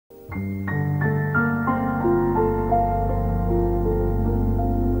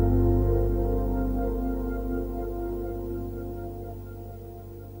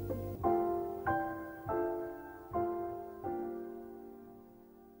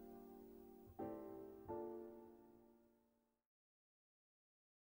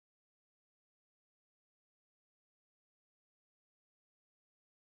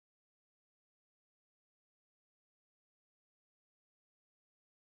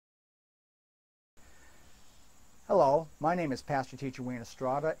Hello, my name is Pastor Teacher Wayne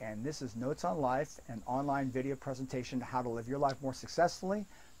Estrada, and this is Notes on Life, an online video presentation to how to live your life more successfully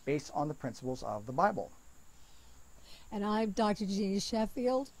based on the principles of the Bible. And I'm Dr. Jeannie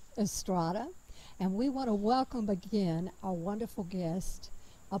Sheffield Estrada, and we want to welcome again our wonderful guest,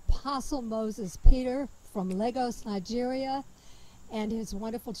 Apostle Moses Peter from Lagos, Nigeria, and his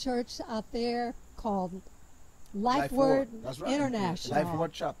wonderful church out there called Life Word International. Life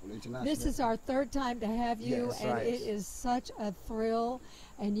Word Chapel International. This is our third time to have you, Yes, and right. it is such a thrill,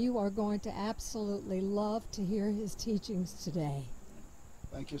 and you are going to absolutely love to hear his teachings today.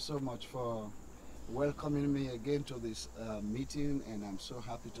 Thank you so much for welcoming me again to this meeting, and I'm so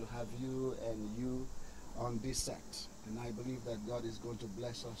happy to have you on this set. And I believe that God is going to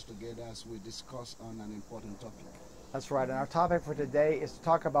bless us together as we discuss on an important topic. That's right, and our topic for today is to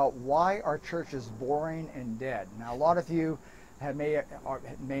talk about why our church is boring and dead. Now, a lot of you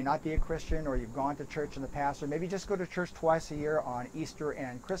may not be a Christian, or you've gone to church in the past, or maybe just go to church twice a year on Easter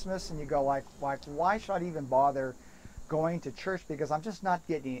and Christmas, and you go like why should I even bother going to church, because I'm just not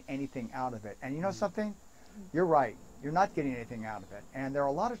getting anything out of it. And you know something? You're right. You're not getting anything out of it. And there are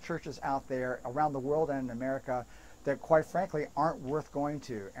a lot of churches out there around the world and in America that quite frankly aren't worth going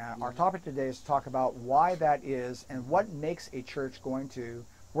to. Our topic today is to talk about why that is and what makes a church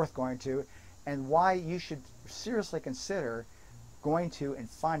worth going to, and why you should seriously consider going to and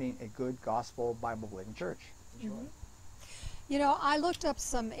finding a good gospel Bible believing church. Mm-hmm. You know, I looked up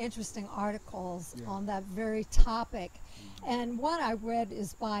some interesting articles on that very topic, and one I read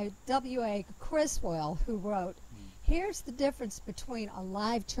is by W.A. Criswell, who wrote, "Here's the difference between a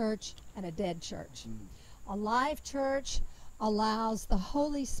live church and a dead church. A live church allows the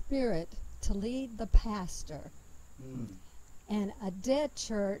Holy Spirit to lead the pastor, and a dead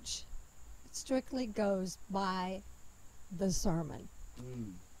church strictly goes by the sermon.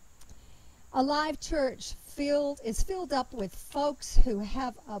 A live church is filled up with folks who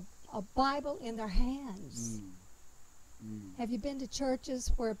have a Bible in their hands. Have you been to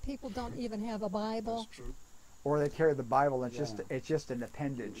churches where people don't even have a Bible? That's true. Or they carry the Bible, and it's just an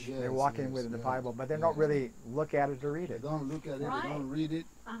appendage. Yes, they're walking with the Bible, but they don't really look at it or read They it. don't look at it, Right. they don't read it.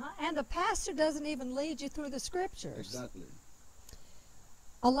 And the pastor doesn't even lead you through the scriptures. Exactly.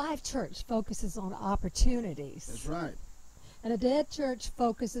 A live church focuses on opportunities. That's right. And a dead church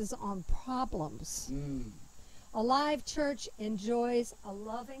focuses on problems. A live church enjoys a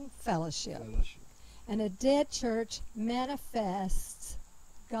loving fellowship. Fellowship. And a dead church manifests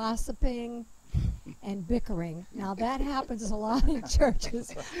gossiping and bickering. Now that happens a lot in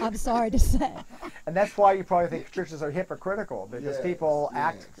churches, I'm sorry to say. And that's why you probably think churches are hypocritical, because Yes, people yes.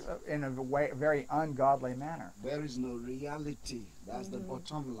 act in a very ungodly manner. There is no reality. That's the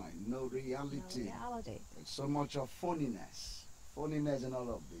bottom line. No reality. No reality. There's so much of phoniness. Phoniness in all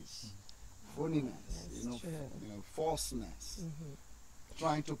of this. Phoniness, That's true. falseness.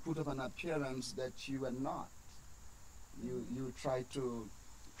 Trying to put up an appearance that you are not. You try to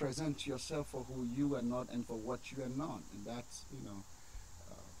present yourself for who you are not and for what you are not, and that's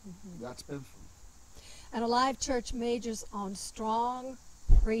that's painful. And a live church majors on strong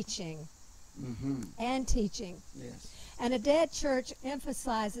preaching and teaching. Yes. And a dead church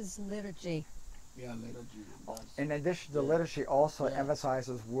emphasizes liturgy. Yeah, liturgy. In addition to liturgy, also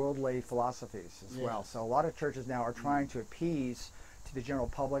emphasizes worldly philosophies as well. So a lot of churches now are trying to appease to the general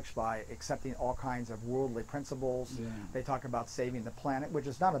public by accepting all kinds of worldly principles. They talk about saving the planet, which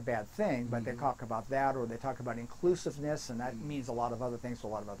is not a bad thing, but they talk about that, or they talk about inclusiveness, and that means a lot of other things to a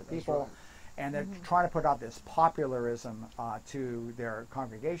lot of other people. Right. And they're trying to put out this popularism to their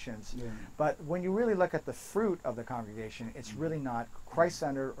congregations. But when you really look at the fruit of the congregation, it's really not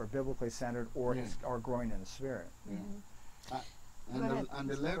Christ-centered or biblically centered or growing in the Spirit. And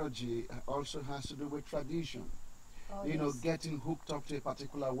the liturgy also has to do with tradition. Getting hooked up to a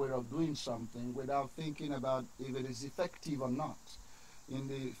particular way of doing something without thinking about if it is effective or not. In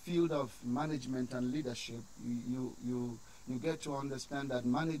the field of management and leadership, you get to understand that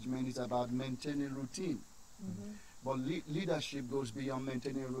management is about maintaining routine. But leadership goes beyond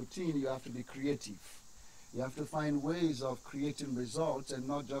maintaining routine. You have to be creative. You have to find ways of creating results and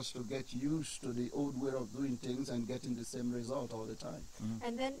not just to get used to the old way of doing things and getting the same result all the time.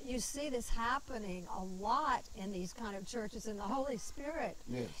 And then you see this happening a lot in these kind of churches, and the Holy Spirit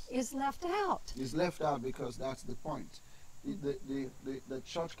Yes. is left out. It's left out because that's the point. The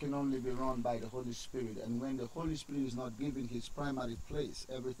church can only be run by the Holy Spirit, and when the Holy Spirit is not given his primary place,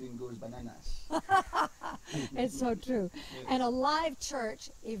 everything goes bananas. It's so true. Yes. And a live church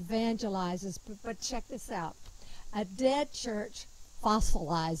evangelizes, but check this out. A dead church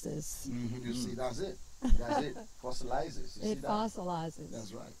fossilizes. You see, that's it. That's it. Fossilizes. You see It that? fossilizes.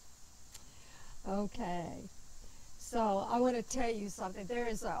 That's right. Okay. So I want to tell you something. There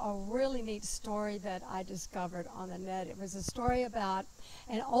is a really neat story that I discovered on the net. It was a story about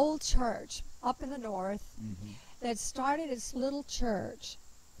an old church up in the north that started its little church,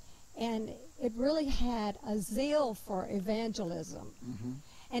 and it really had a zeal for evangelism.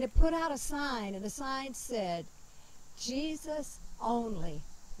 And it put out a sign, and the sign said, Jesus only.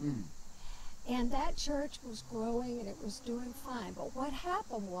 And that church was growing and it was doing fine. But what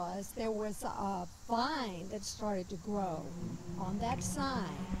happened was there was a vine that started to grow on that sign.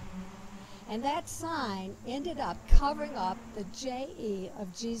 And that sign ended up covering up the J-E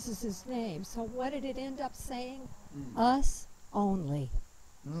of Jesus' name. So what did it end up saying? Us only.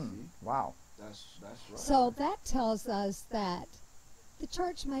 Wow. That's right. So that tells us that the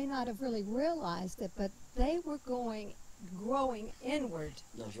church may not have really realized it, but they were growing inward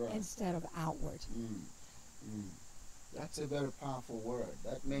That's right. instead of outward. That's a very powerful word.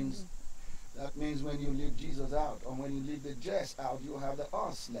 That means when you leave Jesus out, or when you leave the Jess out, you have the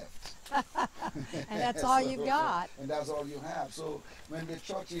us left. And that's all you've got. And that's all you have. So when the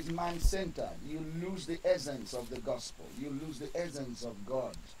church is man-centered, you lose the essence of the gospel. You lose the essence of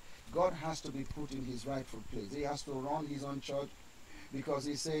God. God has to be put in his rightful place. He has to run his own church, because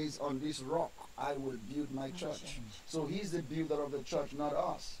he says, on this rock I will build my church. So he's the builder of the church, not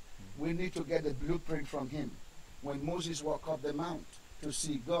us. We need to get the blueprint from him. When Moses walked up the mount to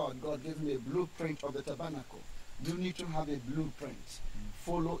see God, God gave him a blueprint of the tabernacle. You need to have a blueprint.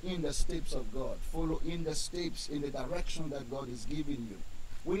 Follow in the steps of God. Follow in the steps in the direction that God is giving you.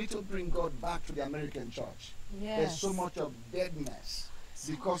 We need to bring God back to the American church. Yes. There's so much of deadness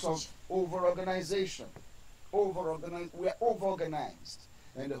because of over-organization. We are over-organized,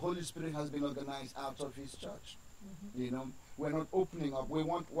 and the Holy Spirit has been organized out of his church. You know, we're not opening up. We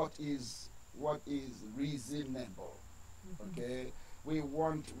want what is reasonable. Okay, we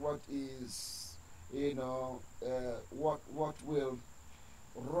want what is, what will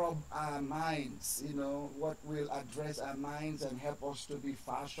rub our minds. What will address our minds and help us to be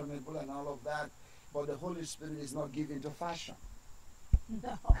fashionable and all of that. But the Holy Spirit is not given to fashion.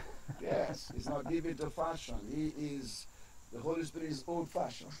 No. Yes, he's not given to fashion. The Holy Spirit is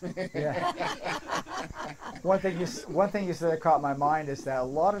old-fashioned. Yeah. One thing you said that caught my mind is that a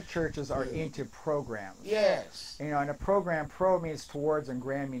lot of churches are into programs. Yes. And a program, pro means towards and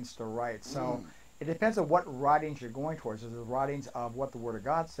grand means to right. So it depends on what writings you're going towards. Is it the writings of what the Word of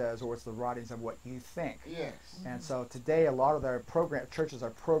God says, or it's the writings of what you think? Yes. And so today, a lot of their churches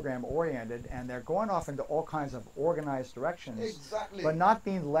are program-oriented, and they're going off into all kinds of organized directions, Exactly. but not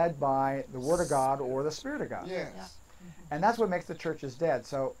being led by the Word of God or the Spirit of God. Yes. Yeah. And that's what makes the churches dead.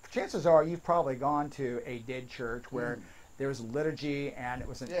 So chances are you've probably gone to a dead church where there was a liturgy and it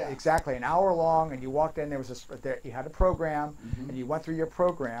was exactly an hour long, and you walked in, you had a program, and you went through your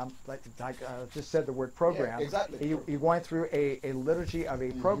program, like just said the word program. Yeah, exactly. You went through a liturgy of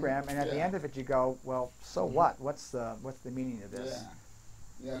a program, and at the end of it you go, well, so what? What's the meaning of this?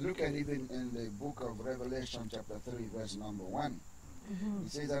 Yeah. Look at even in the book of Revelation chapter 3 verse number 1.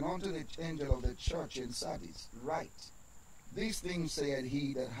 It says, and unto the angel of the church in Sardis write, these things said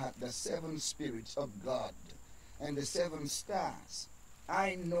he that hath the 7 spirits of God and the 7 stars.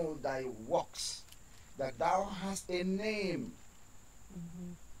 I know thy works, that thou hast a name.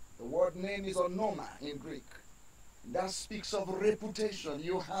 The word name is onoma in Greek. That speaks of reputation.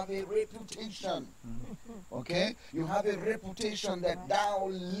 You have a reputation. Okay? You have a reputation that thou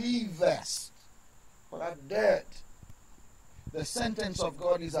livest, but art dead. The sentence of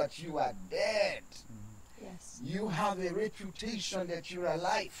God is that you are dead. Yes. You have a reputation that you are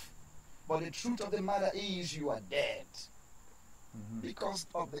alive, but the truth of the matter is you are dead because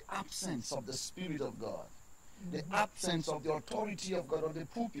of the absence of the Spirit of God, the absence of the authority of God on the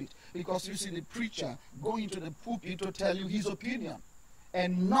pulpit. Because you see the preacher going to the pulpit to tell you his opinion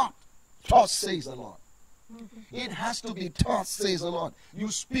and not thus says the Lord. It has to be thus says the Lord.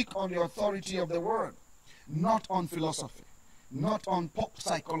 You speak on the authority of the word, not on philosophy, not on pop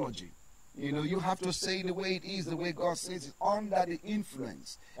psychology. You know, you have to say the way it is, the way God says it, under the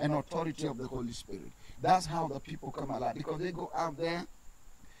influence and authority of the Holy Spirit. That's how the people come alive, because they go out there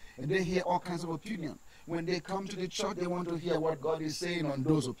and they hear all kinds of opinions. When they come to the church, they want to hear what God is saying on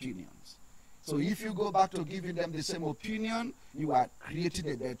those opinions. So if you go back to giving them the same opinion, you are creating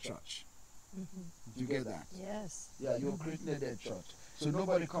a dead church. You get that? Yes. Yeah, you're creating a dead church. So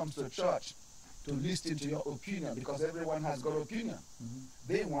nobody comes to church to listen to your opinion, because everyone has got opinion.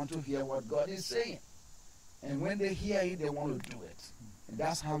 They want to hear what God is saying. And when they hear it, they want to do it. And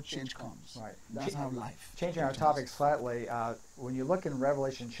that's how change comes. Right. That's how life. Changing our topic slightly, when you look in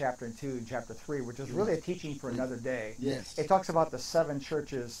Revelation chapter 2 and chapter 3, which is really a teaching for another day, Yes. it talks about the 7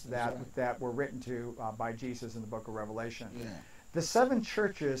 churches That's right. that were written to by Jesus in the book of Revelation. Yeah. The 7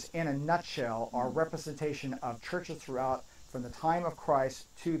 churches, in a nutshell, are representation of churches throughout from the time of Christ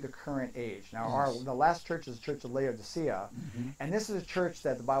to the current age. Now, Yes. the last church is the church of Laodicea, and this is a church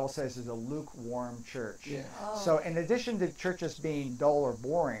that the Bible says is a lukewarm church. Yeah. So in addition to churches being dull or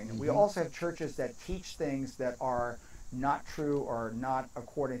boring, we also have churches that teach things that are not true or not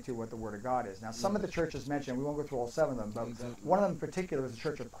according to what the Word of God is. Now, some of the churches mentioned, we won't go through all 7 of them, but one of them in particular was the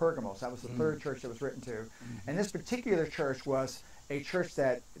church of Pergamos. That was the 3rd church that was written to. And this particular church was a church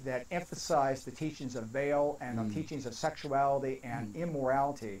that emphasized the teachings of Baal and the teachings of sexuality and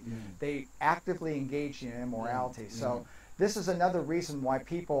immorality. They actively engaged in immorality. So this is another reason why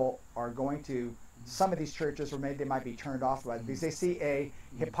people are going to some of these churches, or maybe they might be turned off by it, because they see a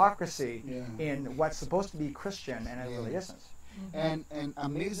hypocrisy in what's supposed to be Christian, and it really isn't. And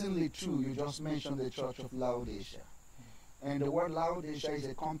amazingly true, you just mentioned the church of Laodicea. And the word Laodicea is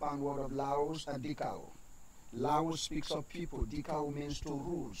a compound word of Laos and Dikao. Laos speaks of people, Dikao means to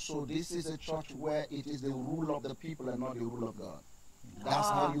rule. So this is a church where it is the rule of the people and not the rule of God. That's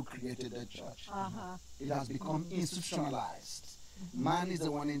how you created a church. It has become institutionalized. Man is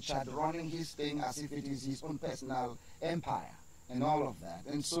the one in charge, running his thing as if it is his own personal empire and all of that.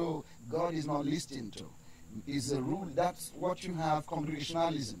 And so God is not listening to. It's a rule. That's what you have,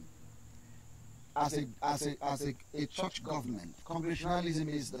 congregationalism. As a church government, congregationalism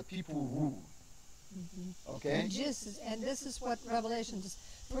is the people rule. Okay? And this is what Revelation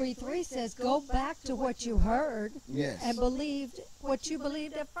 3:3 says, go back to what you heard and believed what you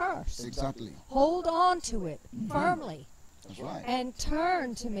believed at first. Exactly. Hold on to it firmly. That's right. And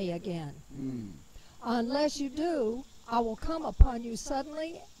turn to me again. Unless you do, I will come upon you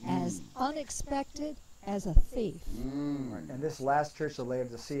suddenly as unexpected as a thief. And this last church of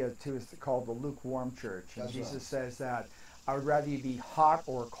Laodicea, too, is called the lukewarm church. And That's Jesus right. says that I would rather you be hot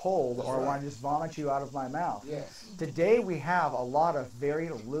or cold, That's or I right. want to just vomit you out of my mouth. Yes. Today we have a lot of very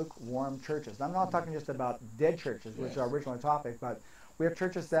lukewarm churches. I'm not talking just about dead churches, which is our original topic, but we have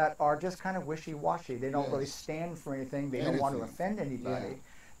churches that are just kind of wishy-washy. They don't really stand for anything. They don't want to offend anybody. Yeah.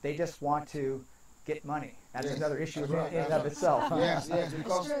 They just want to get money. That's another issue That's right. in and of itself. Yes,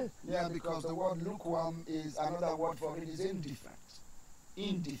 because true. because the word lukewarm is another word for it is indifferent.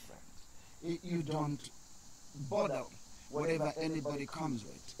 Indifferent. You don't bother whatever anybody comes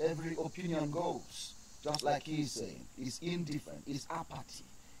with. Every opinion goes, just like he's saying. It's indifferent. It's apathy.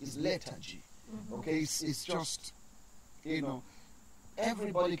 It's lethargy. Okay, it's just,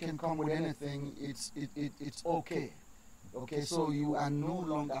 everybody can come with anything. It's okay. Okay, so you are no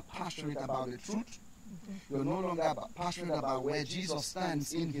longer passionate about the truth. You're no longer passionate about where Jesus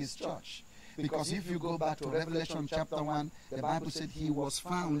stands in his church. Because if you go back to Revelation chapter 1, the Bible said he was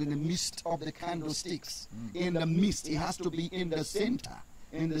found in the midst of the candlesticks. In the midst, he has to be in the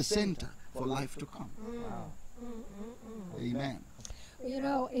center for life to come. Wow. Amen. You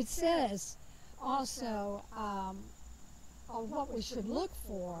know, it says also on what we should look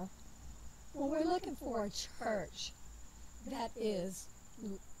for when we're looking for a church that is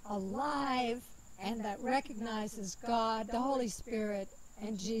alive and that recognizes God, the Holy Spirit,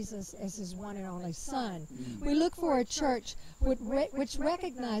 and Jesus as his one and only Son. We look for a church which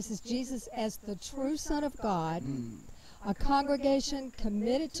recognizes Jesus as the true Son of God, a congregation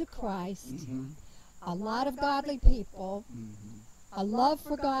committed to Christ, a lot of godly people, a love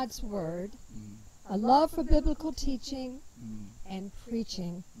for God's Word, a love for biblical teaching and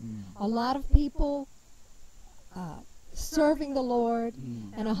preaching, a lot of people serving the Lord,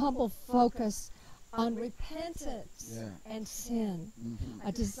 and a humble focus on repentance and sin,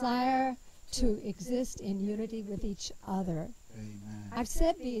 a desire to exist in unity with each other. Amen. I've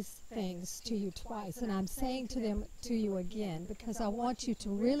said these things to you twice, and I'm saying them to you again because I want you to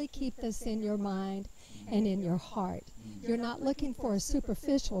really keep this in your mind and in your heart. You're not looking for a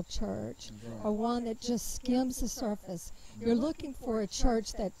superficial church or one that just skims the surface. You're looking for a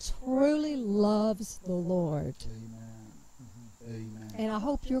church that truly loves the Lord. Amen. Amen. And I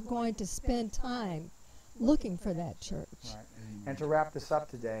hope you're going to spend time looking for that church. Right. And to wrap this up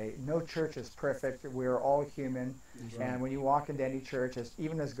today, no church is perfect. We're all human. That's right. And when you walk into any church,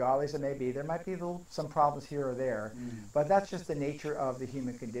 even as godly as it may be, there might be some problems here or there. But that's just the nature of the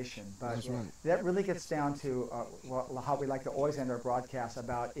human condition. But That's right. that really gets down to how we like to always end our broadcast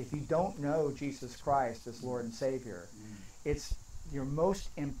about if you don't know Jesus Christ as Lord and Savior, it's your most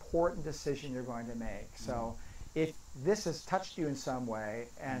important decision you're going to make. So if this has touched you in some way,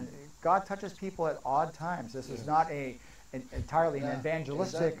 and God touches people at odd times, this is not entirely an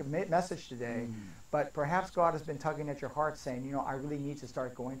evangelistic message today, but perhaps God has been tugging at your heart saying, you know, I really need to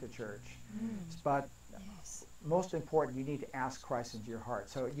start going to church. But Yes. most important, you need to ask Christ into your heart.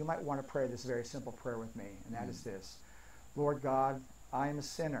 So you might want to pray this very simple prayer with me, and that is this. Lord God, I am a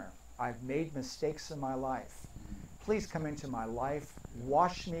sinner. I've made mistakes in my life. Please come into my life.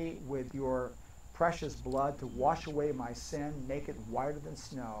 Wash me with your precious blood to wash away my sin, make it whiter than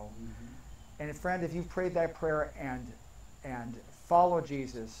snow. And friend, if you've prayed that prayer and follow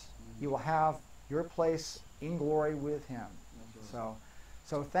Jesus, you will have your place in glory with him.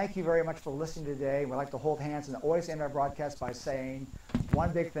 So thank you very much for listening today. We'd like to hold hands and always end our broadcast by saying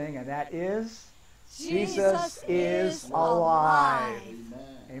one big thing, and that is, Jesus is alive. Amen.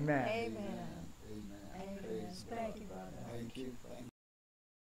 Amen. Amen. Amen. Amen. Thank you, brother. Thank you. Thank you.